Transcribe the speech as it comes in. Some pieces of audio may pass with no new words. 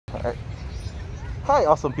Hi,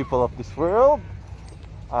 awesome people of this world.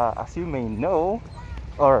 As you may know,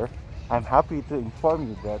 or I'm happy to inform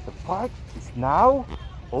you that the park is now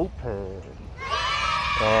open.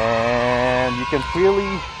 And you can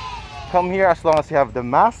freely come here as long as you have the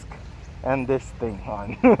mask and this thing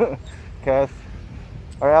on.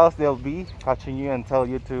 Or else they'll be catching you and tell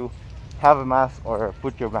you to have a mask or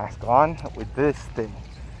put your mask on with this thing.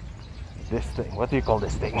 What do you call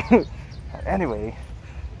this thing? Anyway,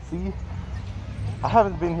 see, I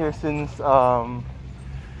haven't been here since all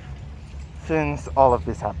of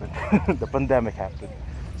this happened. The pandemic happened.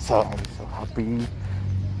 So I'm so happy.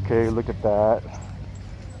 Okay, look at that.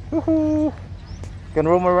 Woohoo! Can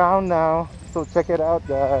roam around now. So check it out,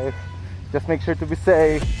 guys. Just make sure to be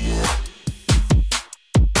safe.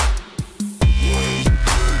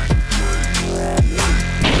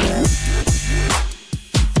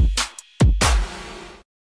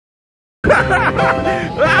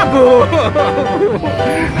 Abu!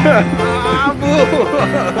 Abu!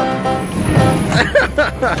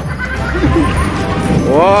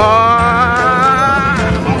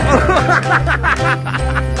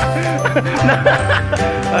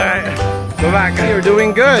 Alright, go back. You're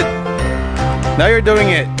doing good. Now you're doing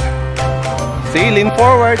it. See, lean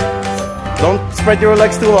forward. Don't spread your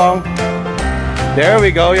legs too long. There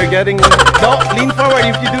we go. You're getting... No, lean forward.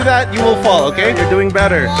 If you do that, you will fall, okay? You're doing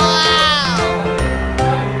better.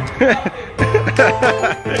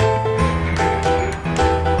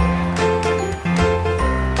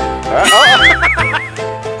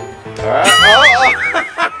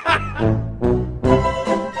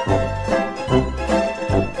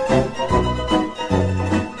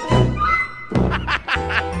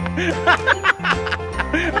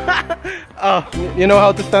 Oh, you know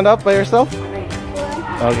how to stand up by yourself?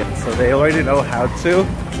 Okay, so they already know how to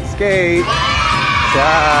skate.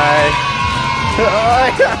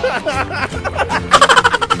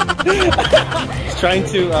 He's trying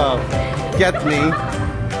to get me.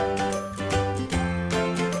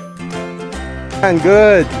 And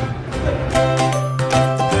good.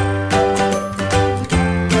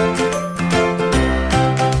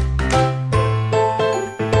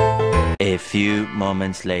 A few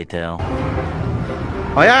moments later.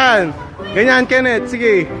 O yan! Ganyan, Kenneth.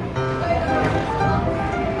 Sige.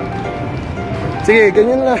 Sige,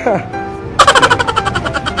 ganyan lang.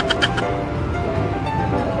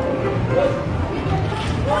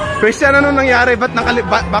 Christian, ano nangyari? Ba't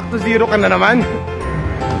back to zero ka na naman?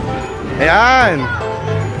 Ayan.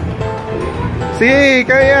 Sige,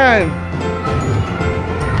 kaya yan.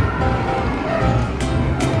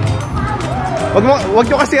 Wag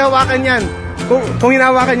nyo kasi hawakan yan. Kung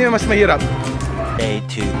hinahawakan nyo, mas mahirap. Day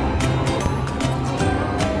 2.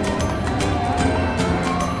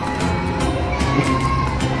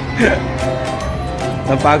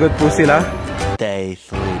 Napagod po sila. Day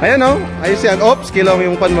 3. Ayan o, ayos yan. Oops, kilaw mo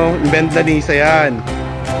yung pan mo. Invent na nisa yan.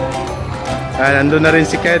 Ayan, nandun na rin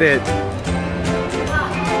si Kenneth.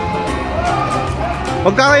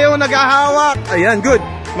 Huwag ka kayo naghahawak. Ayan, good.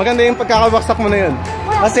 Maganda yung pagkakabaksak mo na yun.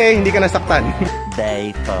 Kasi hindi ka nasaktan.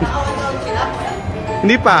 Day 4.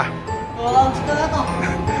 Hindi pa. 2 rounds ka na to.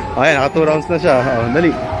 Ayan, naka 2 rounds na siya. O, dali.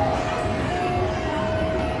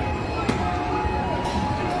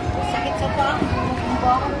 Sakit sa paa.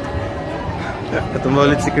 Natumba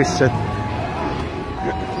ulit si Christian.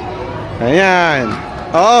 Ayan.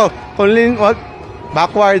 Oo, wag.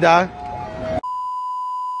 Backward ha.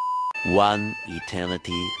 1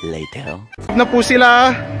 eternity later. Na po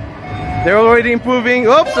sila. They're already improving.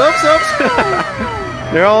 Oops.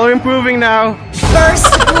 They're all improving now.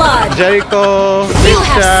 First blood. Jericho, You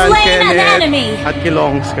have Christian, slain an Kenneth, enemy. at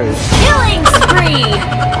Kilong Skirt. Killing spree.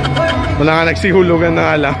 Wala nga nagsihulugan na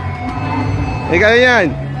nga lang. Kaya yan.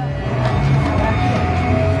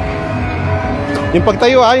 Yung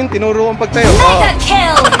pagtayo ha, yung tinuro ang pagtayo. Mega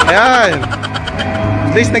kill. Ayan.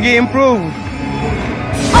 At least nag-i-improve.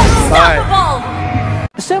 Unstoppable.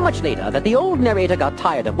 So much later that the old narrator got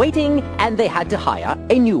tired of waiting and they had to hire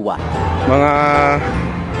a new one. Mga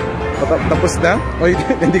tapos na? O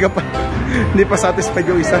hindi pa satisfied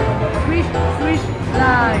yung isa? Swish,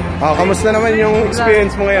 live. Oh, kamusta naman yung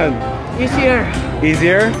experience mo ngayon? Easier.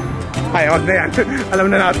 Easier? Ay, wag na yan. Alam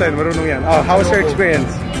na natin, marunong yan. Oh, how was your experience?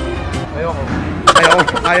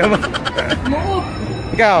 Ayaw mo? Move.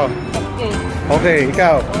 Ikaw? Okay,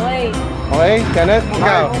 ikaw? Okay. Okay, Kenneth?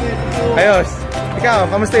 Ikaw? Ayos. Ikaw,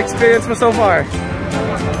 kamusta experience mo so far?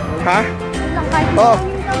 Ha? Oh.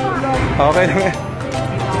 Okay lang yan.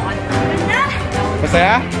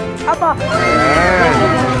 Masaya? Apa. Ayan.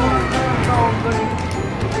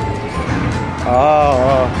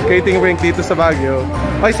 Skating rink dito sa Baguio.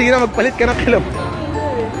 Okay, sige na, magpalit ka ng kilom.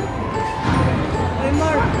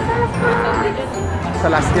 Sa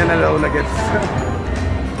last niya na daw na-gets.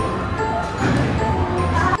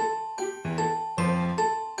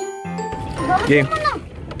 Game.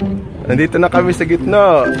 Nandito na kami sa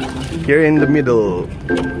gitna. Here in the middle.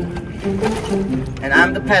 And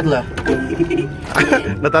I'm the peddler.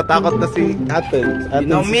 Natatakot na si Athens. You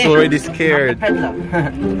know Athens me. is already I'm the scared. peddler.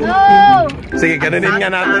 No! Sige, ganunin nga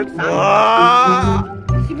natin. Sam.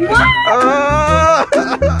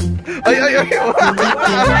 Ay, ay, ay.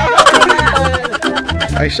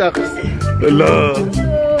 Ay, shucks. Hello.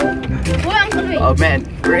 Uy, ang tuloy. Oh man,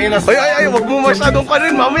 we're in a... Ay, ay, ay. Wag mo masyadong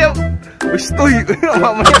kanin. Mamaya. Ustoy.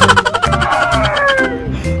 Mamaya.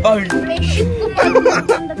 Ay. May shit ko pa.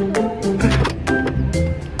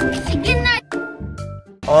 Sige na.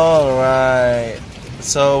 Alright,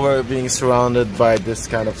 so we're being surrounded by this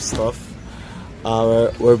kind of stuff.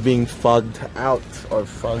 We're being fogged out or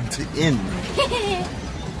fogged in.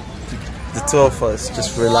 The two of us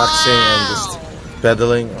just relaxing and just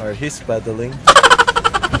pedaling, or he's pedaling.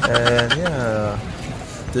 And yeah,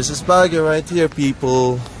 this is Baguio right here,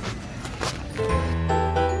 people.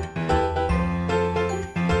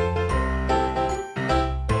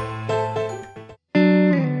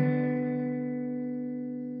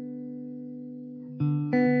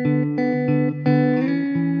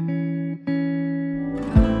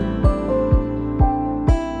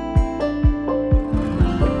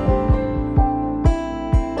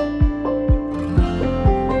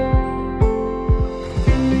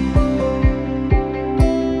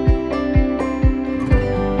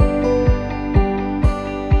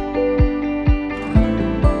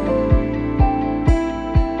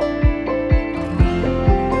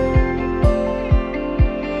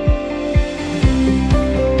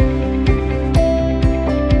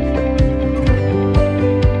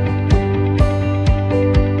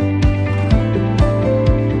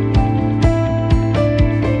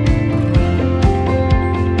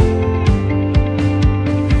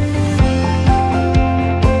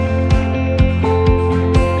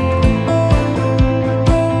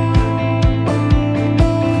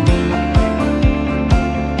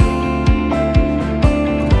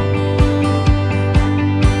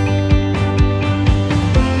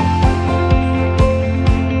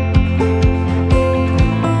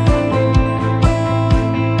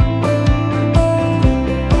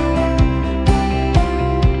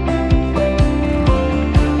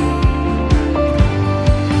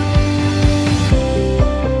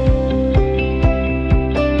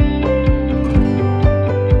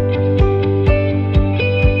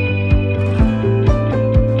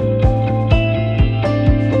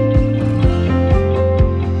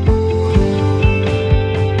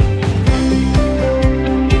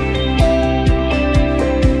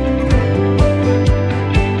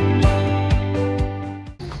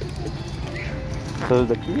 So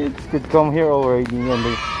the kids could come here already and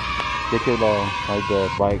they could ride the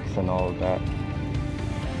bikes and all that.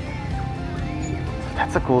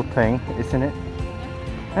 That's a cool thing, isn't it?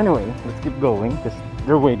 Anyway, let's keep going because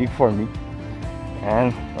they're waiting for me.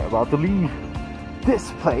 And we're about to leave this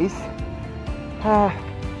place.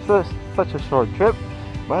 So such a short trip,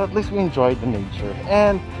 but at least we enjoyed the nature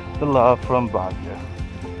and the love from Baguio.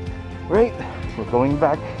 Right? We're going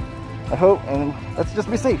back, I hope, and let's just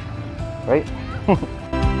be safe, right?